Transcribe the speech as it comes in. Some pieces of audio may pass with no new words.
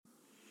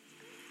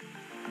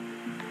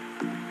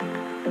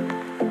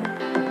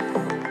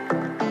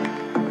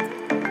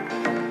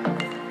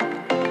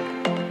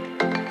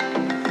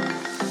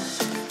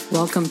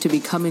Welcome to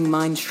Becoming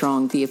Mind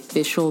Strong, the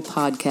official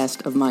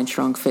podcast of Mind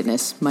Strong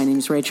Fitness. My name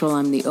is Rachel.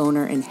 I'm the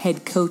owner and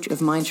head coach of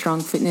Mind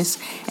Strong Fitness,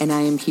 and I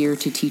am here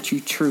to teach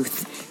you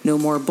truth. No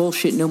more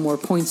bullshit, no more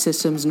point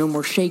systems, no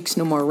more shakes,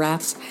 no more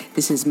wraps.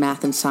 This is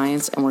math and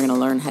science, and we're going to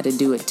learn how to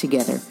do it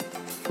together.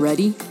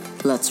 Ready?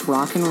 Let's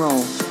rock and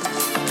roll.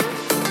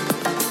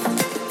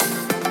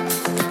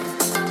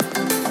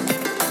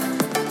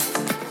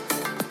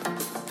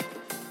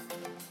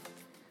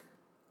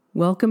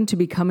 Welcome to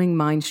Becoming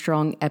Mind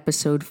Strong,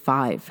 episode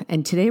 5.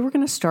 And today we're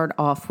going to start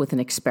off with an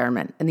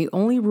experiment. And the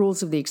only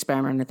rules of the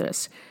experiment are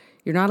this.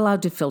 You're not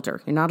allowed to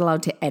filter. You're not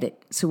allowed to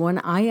edit. So when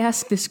I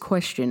ask this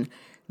question,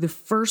 the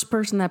first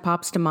person that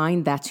pops to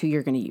mind, that's who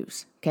you're going to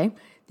use. Okay?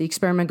 The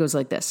experiment goes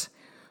like this.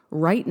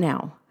 Right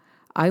now,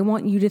 I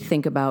want you to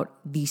think about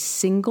the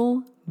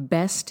single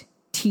best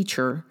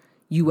teacher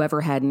you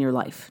ever had in your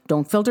life.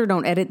 Don't filter,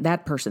 don't edit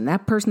that person.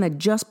 That person that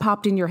just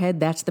popped in your head,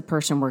 that's the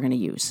person we're going to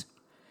use.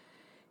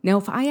 Now,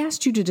 if I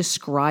asked you to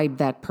describe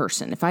that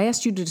person, if I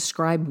asked you to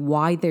describe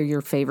why they're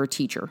your favorite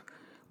teacher,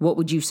 what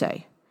would you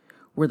say?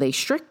 Were they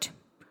strict?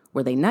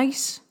 Were they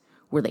nice?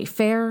 Were they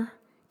fair?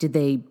 Did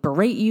they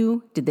berate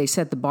you? Did they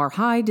set the bar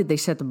high? Did they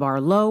set the bar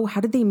low?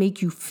 How did they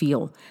make you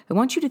feel? I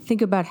want you to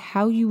think about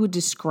how you would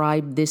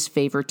describe this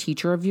favorite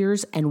teacher of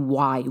yours and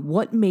why.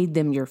 What made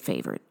them your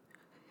favorite?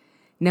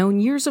 Now,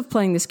 in years of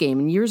playing this game,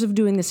 in years of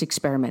doing this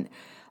experiment,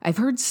 I've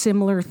heard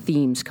similar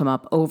themes come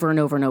up over and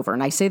over and over.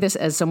 And I say this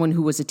as someone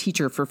who was a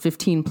teacher for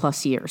 15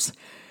 plus years.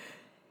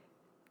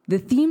 The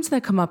themes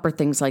that come up are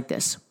things like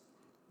this.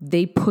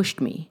 They pushed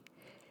me.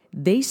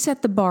 They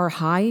set the bar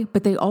high,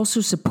 but they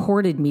also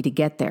supported me to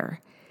get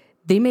there.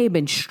 They may have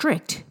been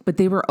strict, but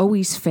they were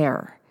always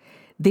fair.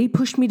 They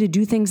pushed me to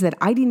do things that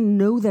I didn't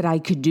know that I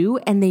could do,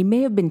 and they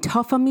may have been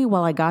tough on me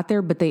while I got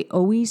there, but they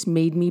always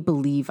made me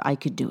believe I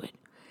could do it.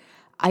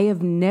 I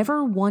have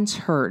never once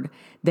heard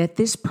that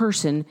this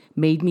person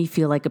made me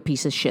feel like a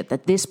piece of shit,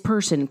 that this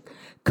person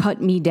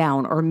cut me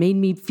down or made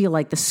me feel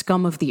like the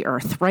scum of the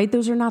earth, right?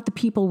 Those are not the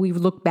people we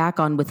look back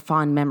on with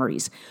fond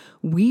memories.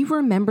 We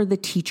remember the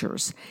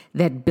teachers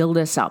that build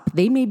us up.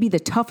 They may be the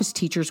toughest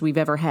teachers we've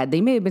ever had. They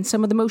may have been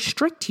some of the most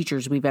strict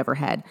teachers we've ever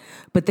had.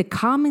 But the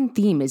common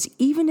theme is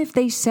even if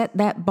they set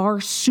that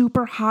bar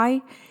super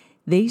high,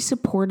 they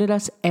supported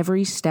us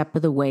every step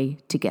of the way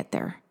to get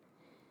there.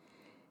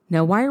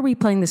 Now, why are we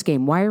playing this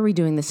game? Why are we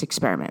doing this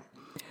experiment?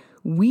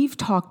 We've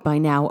talked by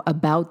now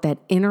about that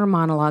inner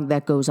monologue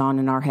that goes on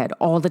in our head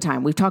all the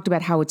time. We've talked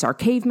about how it's our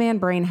caveman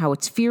brain, how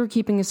it's fear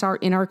keeping us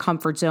in our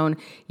comfort zone,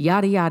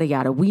 yada, yada,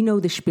 yada. We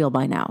know the spiel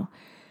by now.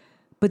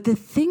 But the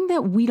thing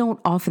that we don't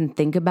often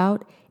think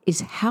about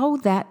is how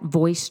that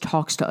voice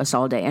talks to us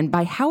all day. And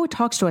by how it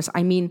talks to us,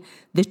 I mean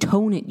the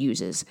tone it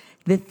uses,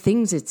 the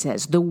things it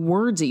says, the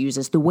words it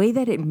uses, the way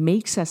that it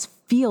makes us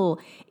feel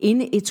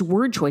in its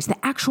word choice,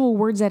 the actual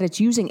words that it's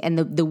using, and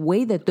the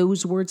way that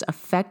those words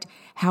affect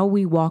how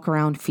we walk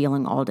around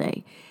feeling all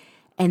day.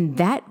 And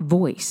that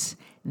voice,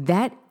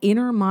 that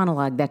inner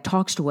monologue that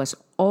talks to us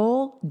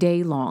all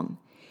day long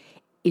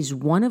is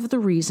one of the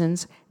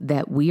reasons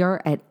that we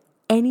are at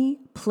any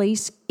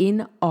place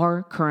in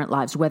our current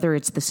lives, whether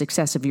it's the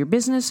success of your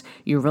business,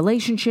 your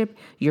relationship,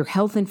 your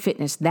health and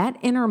fitness. That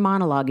inner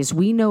monologue, as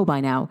we know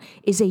by now,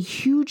 is a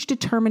huge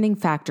determining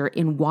factor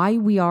in why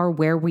we are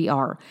where we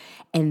are.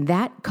 And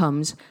that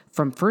comes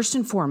from, first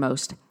and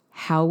foremost,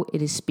 how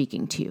it is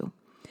speaking to you.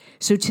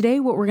 So today,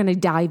 what we're going to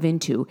dive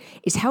into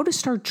is how to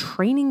start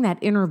training that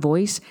inner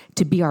voice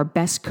to be our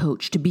best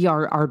coach, to be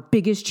our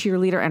biggest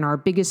cheerleader and our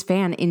biggest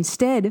fan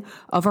instead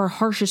of our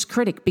harshest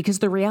critic. Because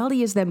the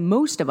reality is that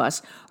most of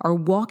us are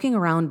walking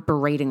around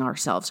berating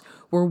ourselves.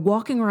 We're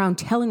walking around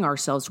telling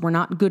ourselves we're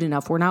not good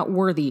enough, we're not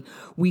worthy,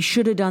 we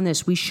should have done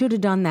this, we should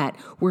have done that,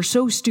 we're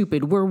so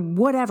stupid, we're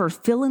whatever,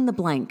 fill in the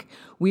blank.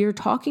 We are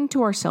talking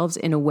to ourselves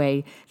in a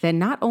way that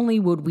not only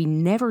would we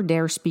never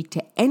dare speak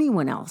to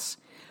anyone else,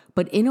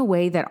 but in a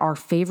way that our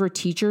favorite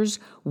teachers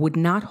would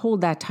not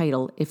hold that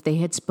title if they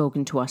had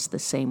spoken to us the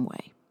same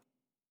way.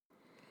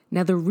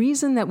 Now, the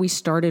reason that we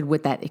started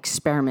with that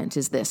experiment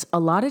is this. A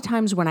lot of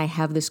times when I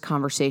have this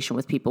conversation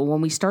with people,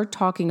 when we start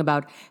talking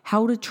about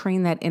how to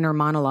train that inner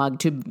monologue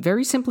to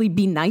very simply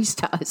be nice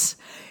to us,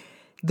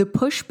 the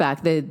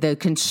pushback, the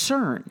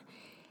concern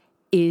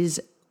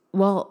is,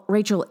 well,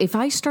 Rachel, if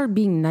I start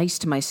being nice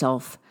to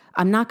myself,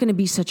 I'm not going to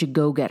be such a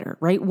go-getter,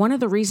 right? One of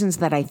the reasons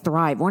that I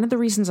thrive, one of the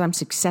reasons I'm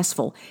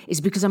successful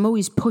is because I'm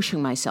always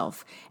pushing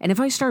myself. And if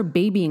I start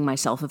babying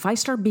myself, if I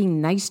start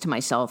being nice to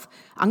myself,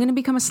 I'm going to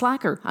become a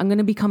slacker. I'm going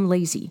to become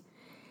lazy.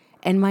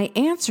 And my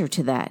answer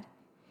to that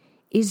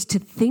is to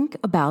think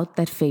about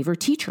that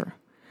favorite teacher,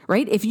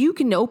 right? If you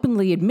can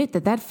openly admit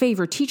that that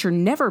favorite teacher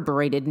never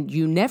berated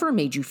you, never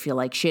made you feel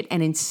like shit,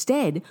 and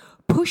instead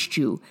pushed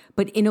you,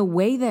 but in a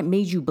way that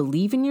made you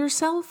believe in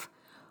yourself,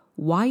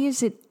 why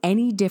is it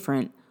any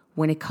different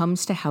when it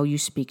comes to how you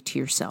speak to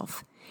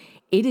yourself?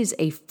 It is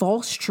a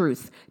false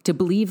truth to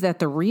believe that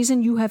the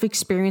reason you have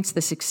experienced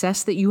the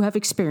success that you have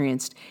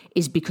experienced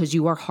is because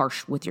you are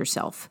harsh with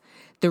yourself.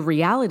 The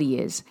reality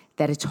is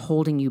that it's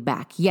holding you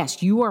back.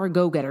 Yes, you are a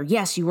go-getter.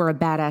 Yes, you are a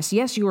badass.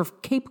 Yes, you are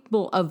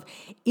capable of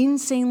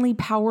insanely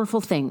powerful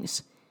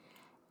things.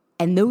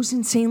 And those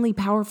insanely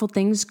powerful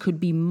things could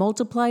be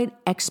multiplied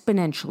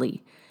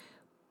exponentially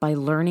by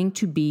learning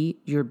to be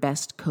your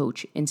best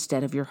coach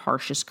instead of your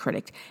harshest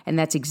critic. And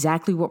that's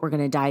exactly what we're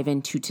going to dive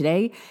into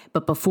today.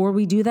 But before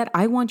we do that,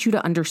 I want you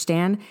to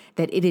understand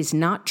that it is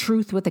not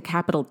truth with a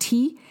capital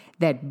T,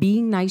 that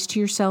being nice to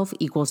yourself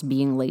equals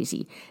being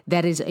lazy.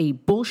 That is a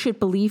bullshit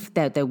belief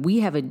that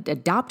we have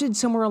adopted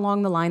somewhere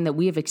along the line, that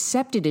we have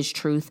accepted as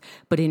truth,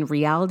 but in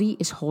reality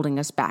is holding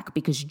us back.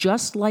 Because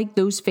just like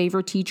those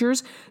favorite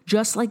teachers,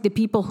 just like the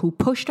people who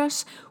pushed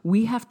us,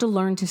 we have to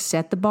learn to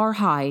set the bar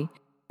high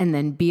and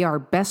then be our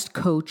best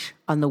coach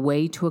on the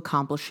way to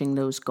accomplishing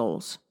those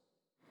goals.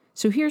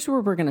 So here's where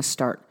we're going to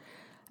start.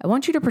 I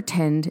want you to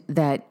pretend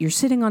that you're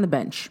sitting on a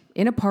bench,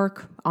 in a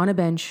park, on a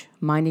bench,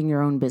 minding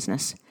your own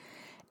business.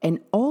 And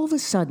all of a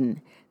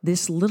sudden,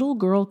 this little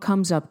girl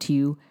comes up to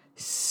you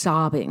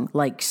sobbing,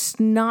 like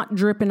snot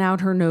dripping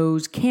out her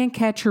nose, can't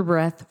catch her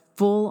breath,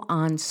 full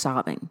on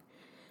sobbing.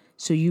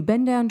 So you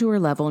bend down to her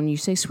level and you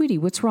say, "Sweetie,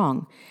 what's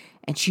wrong?"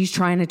 And she's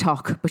trying to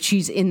talk, but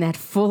she's in that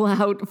full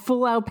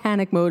out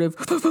panic mode of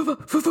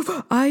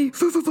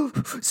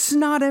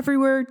snot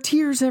everywhere,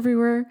 tears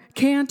everywhere,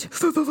 can't,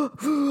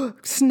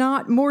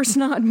 snot,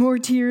 more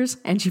tears.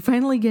 And she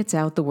finally gets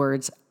out the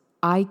words,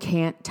 "I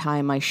can't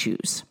tie my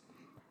shoes."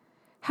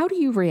 How do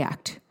you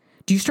react?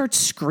 Do you start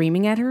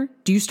screaming at her?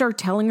 Do you start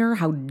telling her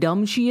how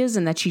dumb she is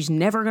and that she's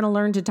never going to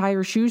learn to tie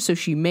her shoes, so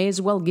she may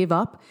as well give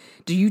up?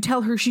 Do you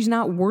tell her she's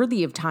not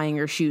worthy of tying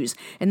her shoes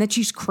and that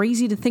she's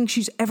crazy to think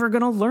she's ever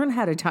going to learn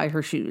how to tie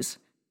her shoes?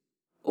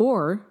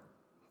 Or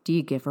do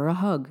you give her a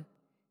hug?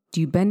 Do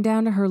you bend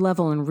down to her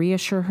level and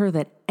reassure her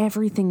that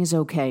everything is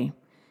okay?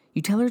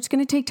 You tell her it's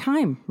going to take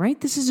time, right?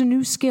 This is a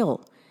new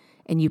skill.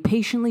 And you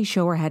patiently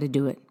show her how to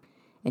do it.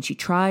 And she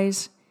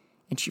tries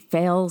and she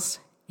fails.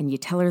 And you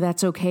tell her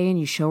that's okay, and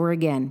you show her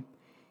again,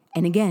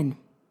 and again,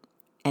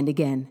 and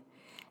again.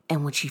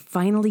 And when she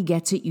finally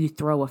gets it, you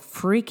throw a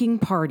freaking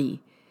party.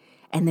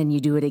 And then you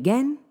do it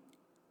again,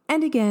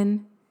 and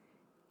again,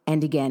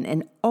 and again.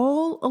 And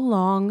all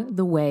along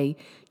the way,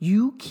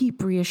 you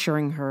keep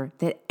reassuring her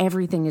that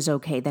everything is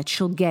okay, that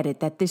she'll get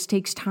it, that this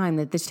takes time,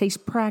 that this takes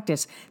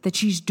practice, that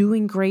she's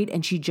doing great,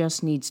 and she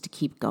just needs to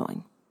keep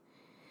going.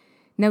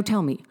 Now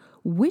tell me,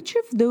 which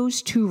of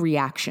those two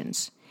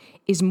reactions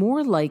is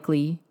more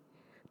likely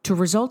to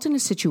result in a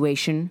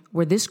situation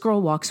where this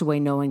girl walks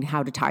away knowing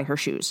how to tie her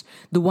shoes?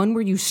 The one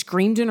where you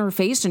screamed in her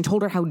face and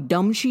told her how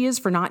dumb she is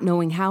for not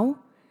knowing how?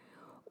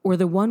 Or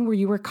the one where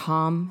you were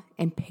calm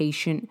and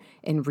patient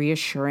and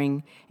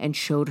reassuring and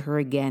showed her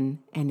again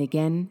and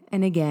again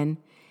and again,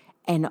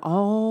 and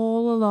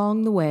all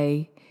along the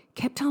way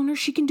kept telling her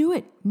she can do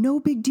it. No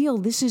big deal.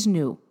 This is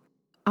new.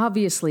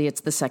 Obviously,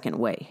 it's the second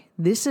way.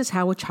 This is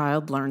how a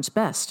child learns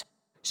best.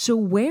 So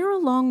where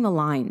along the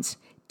lines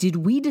did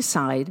we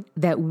decide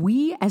that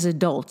we as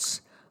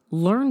adults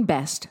learn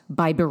best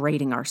by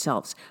berating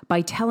ourselves, by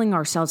telling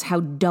ourselves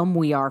how dumb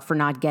we are for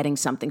not getting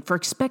something, for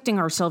expecting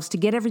ourselves to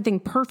get everything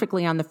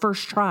perfectly on the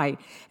first try?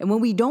 And when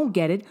we don't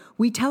get it,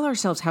 we tell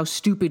ourselves how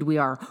stupid we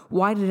are.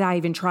 Why did I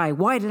even try?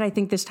 Why did I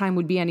think this time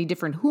would be any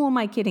different? Who am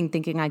I kidding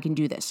thinking I can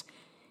do this?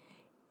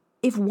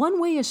 If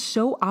one way is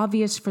so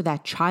obvious for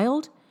that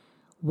child,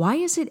 why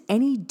is it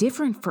any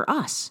different for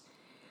us?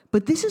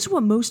 But this is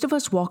what most of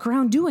us walk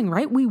around doing,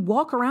 right? We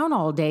walk around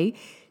all day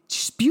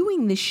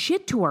spewing this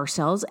shit to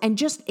ourselves and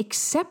just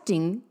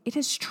accepting it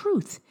as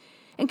truth.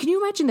 And can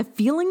you imagine the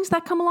feelings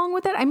that come along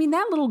with it? I mean,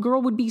 that little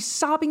girl would be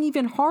sobbing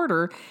even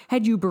harder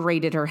had you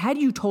berated her, had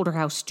you told her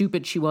how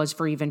stupid she was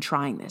for even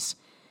trying this.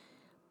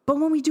 But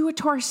when we do it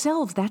to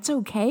ourselves, that's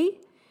okay,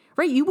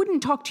 right? You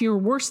wouldn't talk to your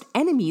worst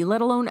enemy,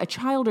 let alone a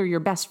child or your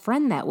best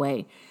friend, that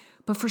way.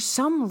 But for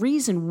some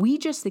reason, we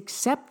just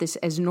accept this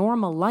as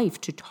normal life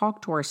to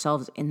talk to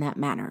ourselves in that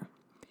manner.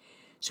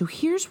 So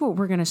here's what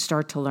we're going to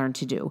start to learn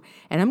to do.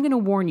 And I'm going to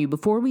warn you,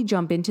 before we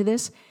jump into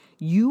this,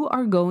 you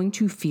are going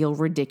to feel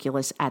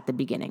ridiculous at the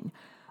beginning.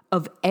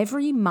 Of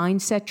every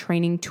mindset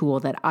training tool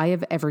that I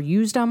have ever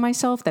used on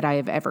myself, that I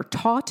have ever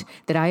taught,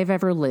 that I have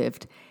ever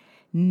lived,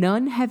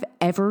 none have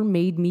ever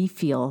made me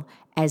feel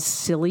as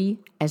silly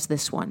as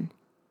this one.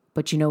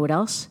 But you know what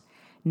else?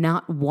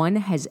 Not one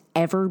has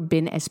ever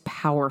been as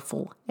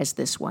powerful as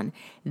this one.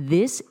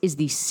 This is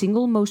the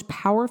single most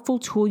powerful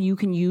tool you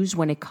can use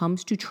when it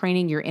comes to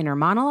training your inner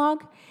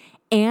monologue,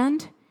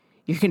 and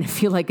you're going to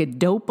feel like a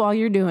dope while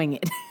you're doing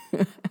it.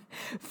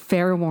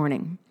 Fair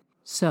warning.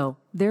 So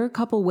there are a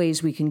couple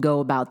ways we can go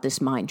about this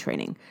mind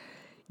training.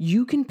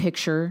 You can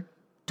picture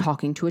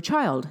talking to a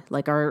child,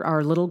 like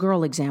our little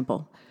girl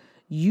example.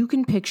 You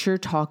can picture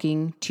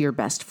talking to your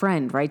best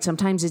friend, right?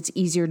 Sometimes it's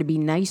easier to be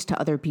nice to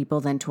other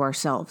people than to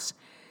ourselves.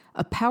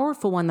 A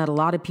powerful one that a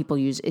lot of people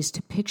use is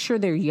to picture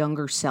their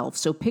younger self.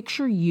 So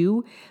picture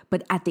you,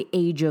 but at the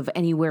age of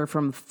anywhere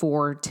from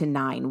 4 to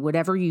 9,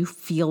 whatever you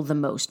feel the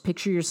most.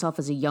 Picture yourself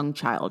as a young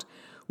child.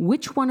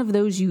 Which one of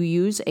those you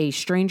use, a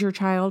stranger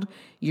child,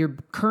 your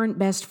current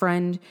best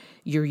friend,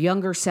 your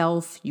younger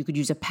self, you could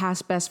use a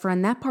past best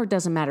friend, that part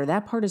doesn't matter.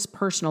 That part is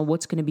personal,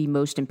 what's going to be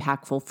most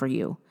impactful for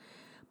you.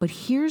 But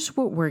here's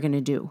what we're going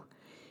to do.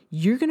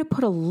 You're going to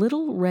put a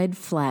little red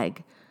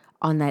flag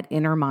on that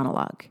inner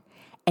monologue.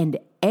 And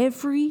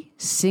every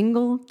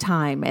single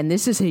time, and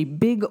this is a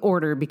big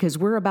order because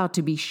we're about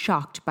to be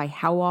shocked by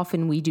how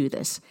often we do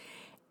this,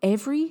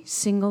 every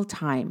single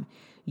time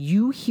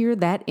you hear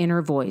that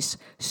inner voice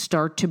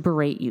start to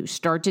berate you,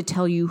 start to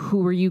tell you,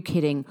 who are you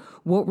kidding?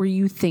 What were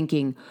you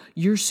thinking?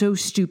 You're so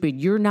stupid.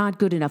 You're not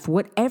good enough.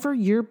 Whatever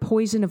your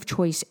poison of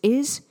choice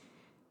is,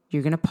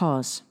 you're going to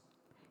pause.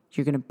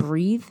 You're going to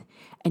breathe,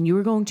 and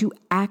you're going to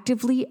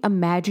actively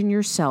imagine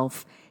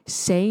yourself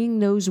saying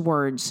those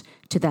words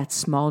to that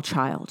small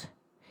child.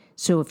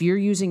 So if you're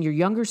using your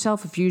younger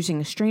self, if you're using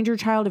a stranger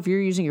child, if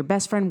you're using your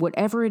best friend,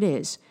 whatever it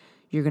is,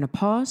 you're going to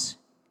pause,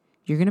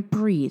 you're going to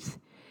breathe,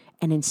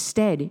 and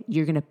instead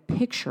you're going to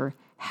picture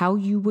how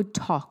you would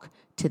talk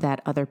to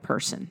that other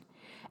person.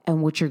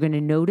 And what you're going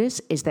to notice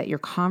is that your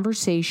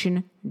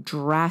conversation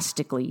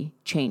drastically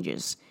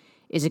changes.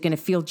 Is it going to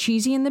feel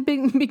cheesy in the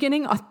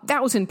beginning?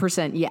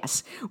 1,000%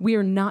 yes. We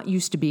are not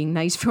used to being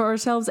nice for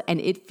ourselves, and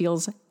it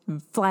feels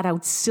flat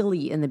out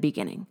silly in the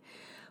beginning.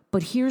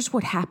 But here's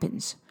what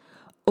happens.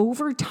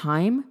 Over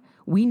time,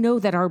 we know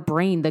that our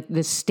brain,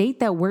 the state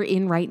that we're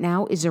in right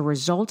now, is a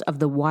result of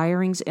the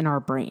wirings in our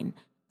brain.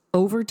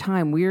 Over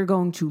time, we are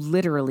going to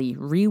literally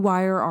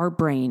rewire our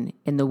brain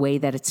in the way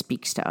that it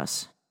speaks to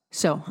us.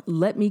 So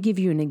let me give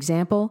you an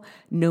example,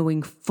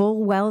 knowing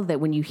full well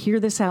that when you hear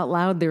this out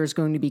loud, there is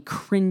going to be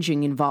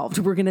cringing involved.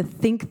 We're going to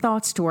think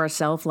thoughts to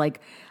ourselves like,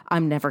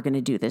 I'm never going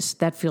to do this.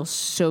 That feels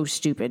so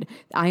stupid.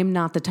 I am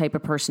not the type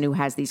of person who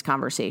has these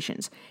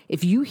conversations.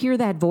 If you hear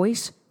that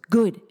voice,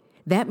 good.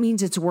 That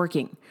means it's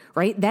working,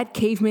 right? That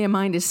caveman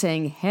mind is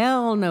saying,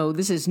 hell no,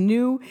 this is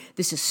new.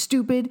 This is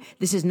stupid.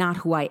 This is not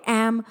who I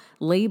am.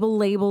 Label,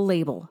 label,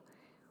 label.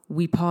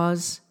 We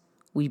pause.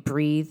 We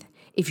breathe.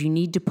 If you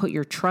need to put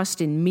your trust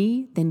in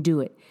me, then do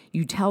it.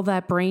 You tell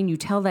that brain, you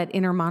tell that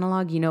inner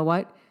monologue, you know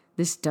what?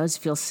 This does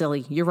feel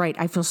silly. You're right.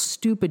 I feel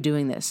stupid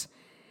doing this.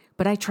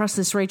 But I trust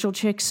this Rachel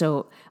chick,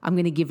 so I'm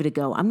going to give it a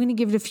go. I'm going to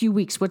give it a few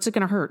weeks. What's it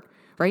going to hurt,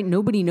 right?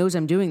 Nobody knows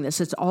I'm doing this.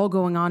 It's all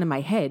going on in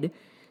my head.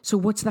 So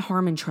what's the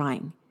harm in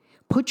trying?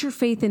 Put your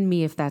faith in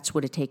me if that's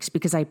what it takes,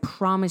 because I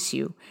promise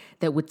you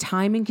that with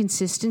time and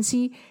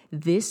consistency,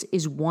 this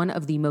is one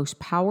of the most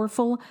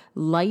powerful,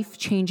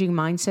 life-changing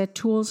mindset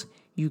tools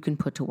you can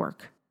put to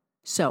work.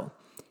 So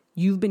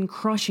you've been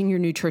crushing your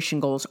nutrition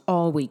goals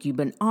all week. You've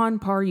been on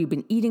par. You've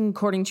been eating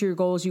according to your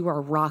goals. You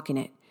are rocking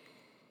it.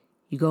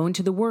 You go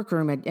into the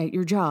workroom at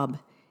your job,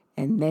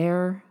 and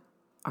there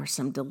are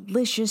some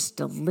delicious,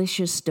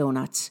 delicious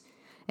donuts.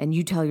 And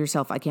you tell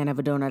yourself, I can't have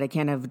a donut. I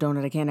can't have a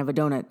donut. I can't have a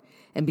donut.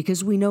 And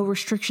because we know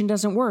restriction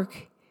doesn't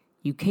work,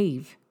 you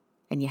cave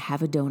and you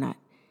have a donut.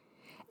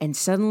 And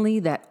suddenly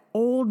that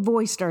old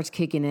voice starts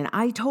kicking in.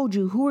 I told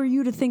you, who are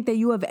you to think that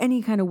you have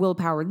any kind of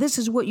willpower? This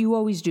is what you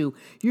always do.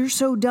 You're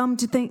so dumb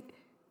to think.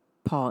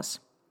 Pause.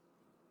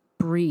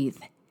 Breathe.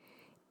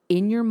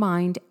 In your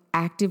mind,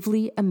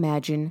 actively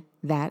imagine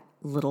that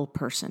little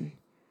person.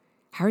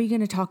 How are you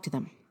going to talk to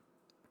them?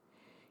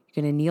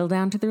 You're going to kneel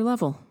down to their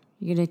level.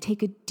 You're going to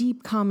take a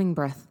deep, calming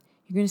breath.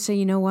 You're going to say,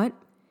 you know what?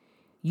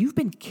 You've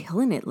been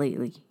killing it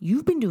lately.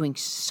 You've been doing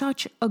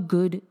such a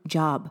good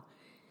job.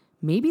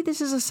 Maybe this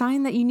is a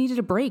sign that you needed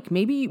a break.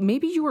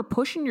 Maybe you were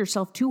pushing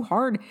yourself too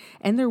hard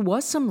and there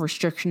was some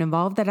restriction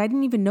involved that I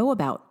didn't even know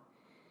about.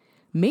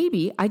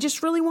 Maybe I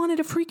just really wanted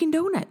a freaking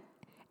donut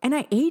and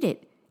I ate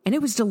it and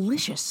it was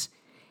delicious.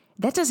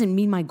 That doesn't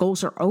mean my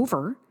goals are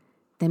over.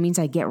 That means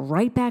I get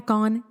right back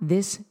on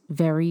this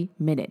very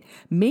minute.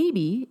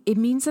 Maybe it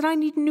means that I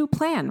need a new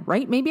plan,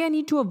 right? Maybe I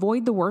need to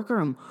avoid the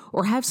workroom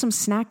or have some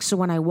snacks so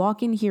when I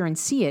walk in here and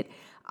see it,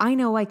 I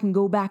know I can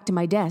go back to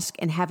my desk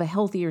and have a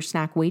healthier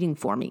snack waiting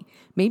for me.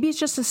 Maybe it's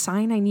just a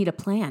sign I need a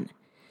plan.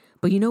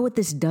 But you know what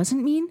this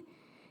doesn't mean?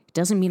 It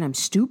doesn't mean I'm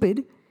stupid.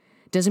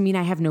 It doesn't mean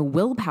I have no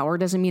willpower. It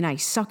doesn't mean I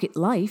suck at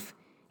life.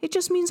 It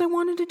just means I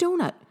wanted a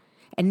donut.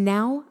 And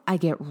now I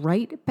get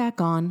right back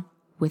on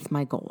with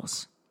my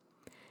goals.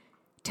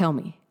 Tell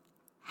me,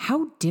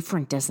 how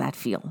different does that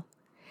feel?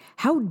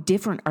 How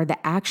different are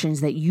the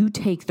actions that you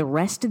take the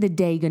rest of the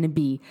day going to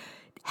be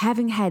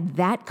having had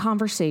that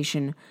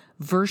conversation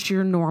versus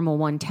your normal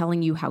one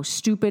telling you how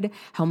stupid,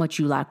 how much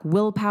you lack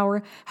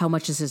willpower, how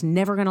much this is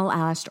never going to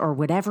last, or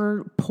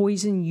whatever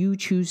poison you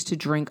choose to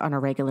drink on a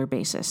regular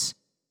basis?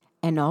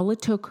 And all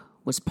it took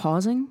was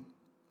pausing,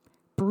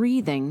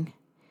 breathing,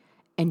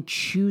 and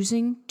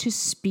choosing to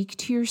speak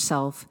to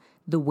yourself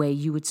the way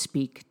you would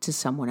speak to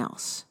someone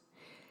else.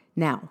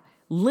 Now,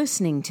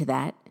 listening to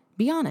that,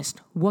 be honest,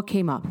 what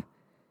came up?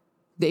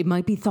 It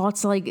might be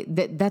thoughts like,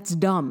 that's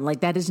dumb,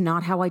 like that is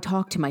not how I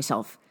talk to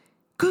myself.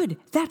 Good,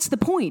 that's the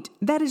point.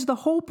 That is the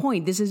whole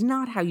point. This is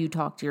not how you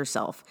talk to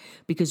yourself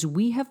because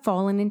we have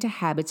fallen into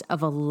habits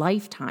of a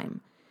lifetime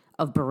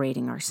of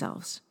berating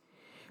ourselves.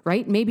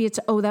 right? Maybe it's,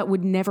 oh, that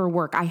would never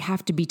work. I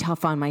have to be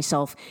tough on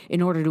myself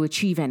in order to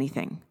achieve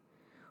anything.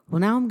 Well,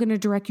 now I'm going to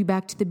direct you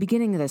back to the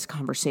beginning of this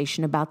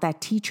conversation about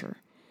that teacher,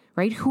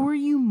 right? Who are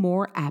you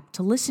more apt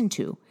to listen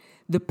to?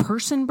 The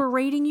person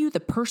berating you, the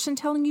person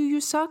telling you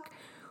you suck,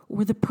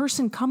 or the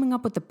person coming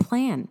up with the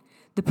plan,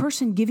 the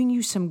person giving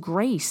you some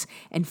grace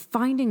and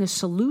finding a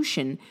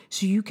solution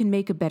so you can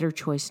make a better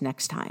choice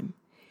next time?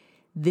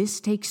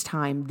 This takes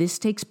time, this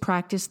takes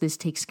practice, this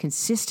takes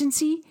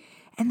consistency,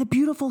 and the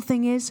beautiful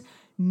thing is,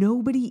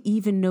 nobody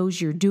even knows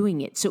you're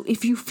doing it. So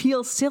if you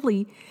feel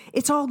silly,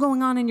 it's all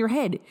going on in your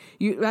head.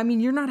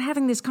 You're not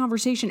having this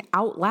conversation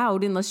out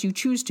loud unless you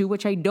choose to,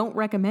 which I don't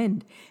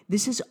recommend.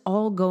 This is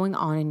all going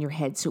on in your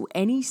head. So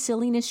any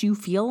silliness you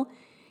feel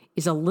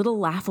is a little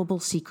laughable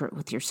secret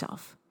with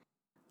yourself.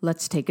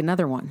 Let's take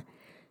another one.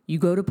 You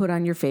go to put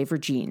on your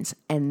favorite jeans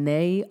and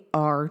they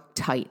are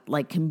tight,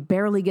 like can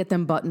barely get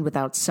them buttoned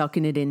without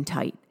sucking it in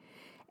tight.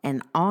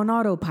 And on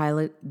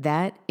autopilot,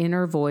 that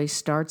inner voice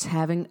starts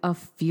having a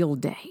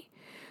field day.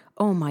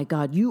 Oh my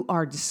God, you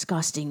are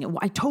disgusting.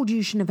 I told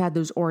you shouldn't have had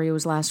those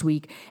Oreos last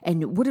week.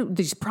 And what are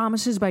these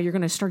promises about you're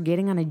going to start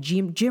getting on a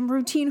gym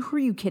routine? Who are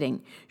you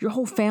kidding? Your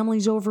whole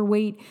family's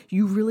overweight.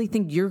 You really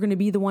think you're going to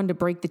be the one to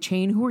break the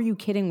chain? Who are you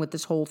kidding with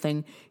this whole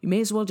thing? You may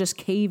as well just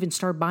cave and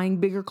start buying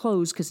bigger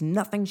clothes because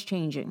nothing's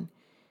changing.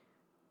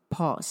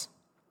 Pause.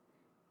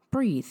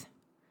 Breathe.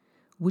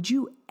 Would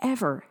you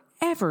ever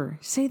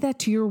say that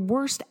to your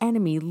worst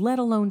enemy, let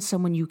alone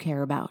someone you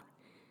care about?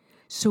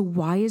 So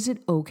why is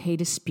it okay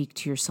to speak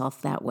to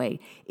yourself that way?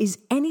 Is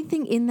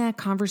anything in that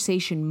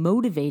conversation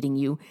motivating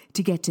you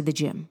to get to the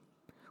gym?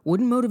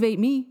 Wouldn't motivate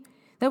me.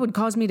 That would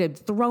cause me to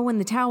throw in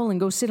the towel and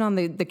go sit on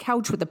the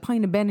couch with a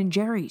pint of Ben &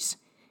 Jerry's.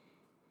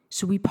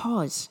 So we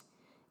pause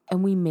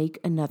and we make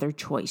another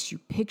choice. You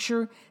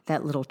picture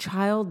that little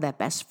child, that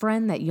best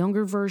friend, that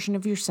younger version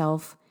of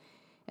yourself,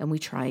 and we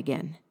try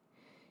again.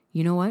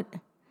 You know what?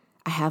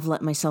 I have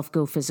let myself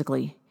go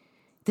physically.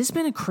 This has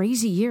been a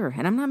crazy year,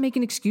 and I'm not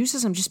making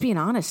excuses. I'm just being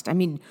honest.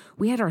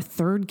 We had our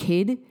third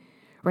kid,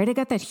 right? I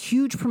got that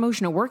huge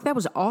promotion at work. That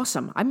was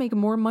awesome. I'm making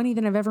more money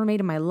than I've ever made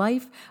in my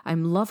life.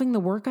 I'm loving the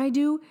work I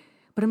do,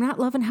 but I'm not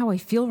loving how I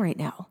feel right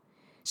now.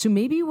 So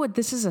maybe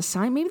this is a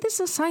sign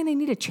I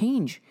need a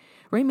change,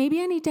 right? Maybe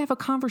I need to have a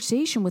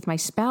conversation with my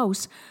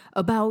spouse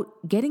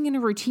about getting in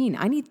a routine.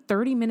 I need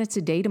 30 minutes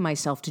a day to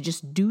myself to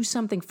just do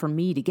something for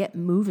me to get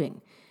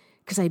moving.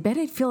 Because I bet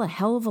I'd feel a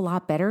hell of a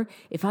lot better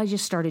if I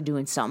just started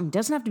doing something. It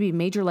doesn't have to be a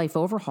major life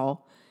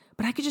overhaul,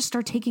 but I could just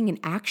start taking an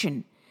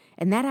action.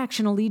 And that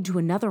action will lead to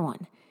another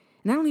one.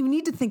 And I don't even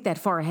need to think that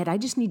far ahead. I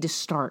just need to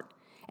start.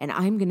 And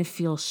I'm going to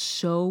feel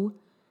so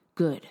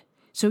good.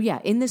 So yeah,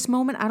 in this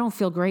moment, I don't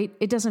feel great.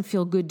 It doesn't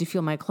feel good to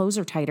feel my clothes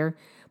are tighter.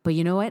 But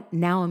you know what?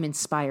 Now I'm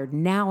inspired.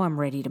 Now I'm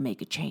ready to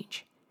make a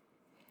change.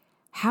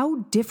 How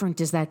different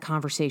does that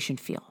conversation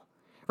feel?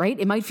 Right?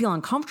 It might feel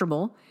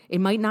uncomfortable. It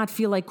might not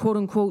feel like quote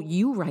unquote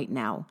you right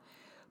now,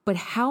 but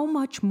how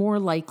much more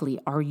likely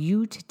are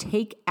you to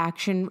take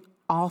action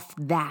off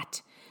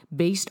that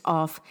based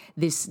off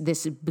this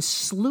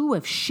slew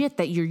of shit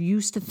that you're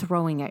used to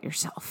throwing at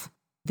yourself?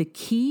 The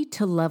key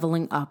to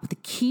leveling up, the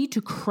key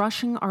to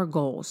crushing our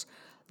goals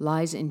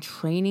lies in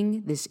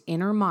training this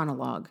inner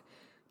monologue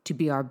to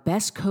be our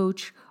best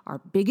coach, our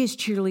biggest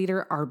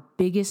cheerleader, our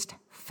biggest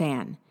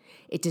fan.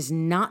 It does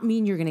not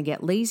mean you're going to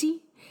get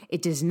lazy.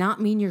 It does not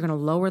mean you're going to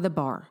lower the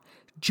bar.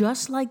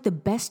 Just like the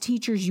best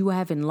teachers you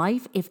have in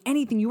life, if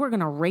anything, you are going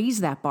to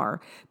raise that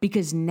bar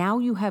because now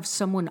you have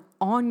someone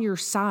on your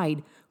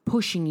side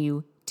pushing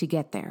you to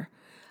get there.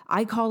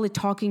 I call it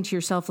talking to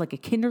yourself like a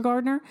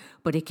kindergartner,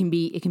 but it can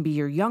be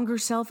your younger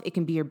self. It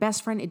can be your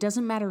best friend. It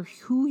doesn't matter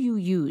who you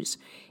use.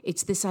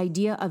 It's this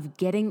idea of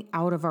getting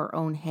out of our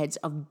own heads,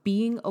 of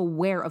being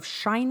aware, of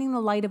shining the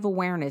light of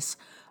awareness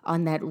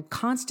on that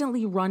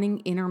constantly running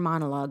inner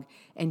monologue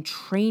and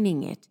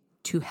training it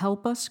to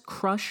help us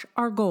crush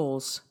our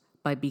goals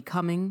by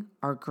becoming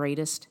our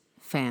greatest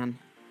fan.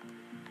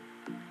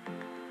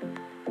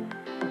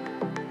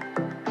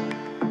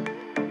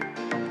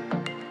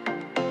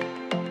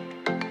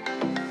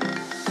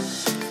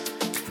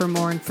 For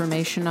more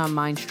information on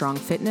MindStrong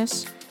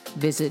Fitness,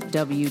 visit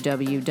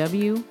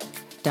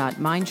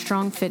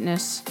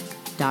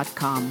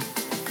www.mindstrongfitness.com.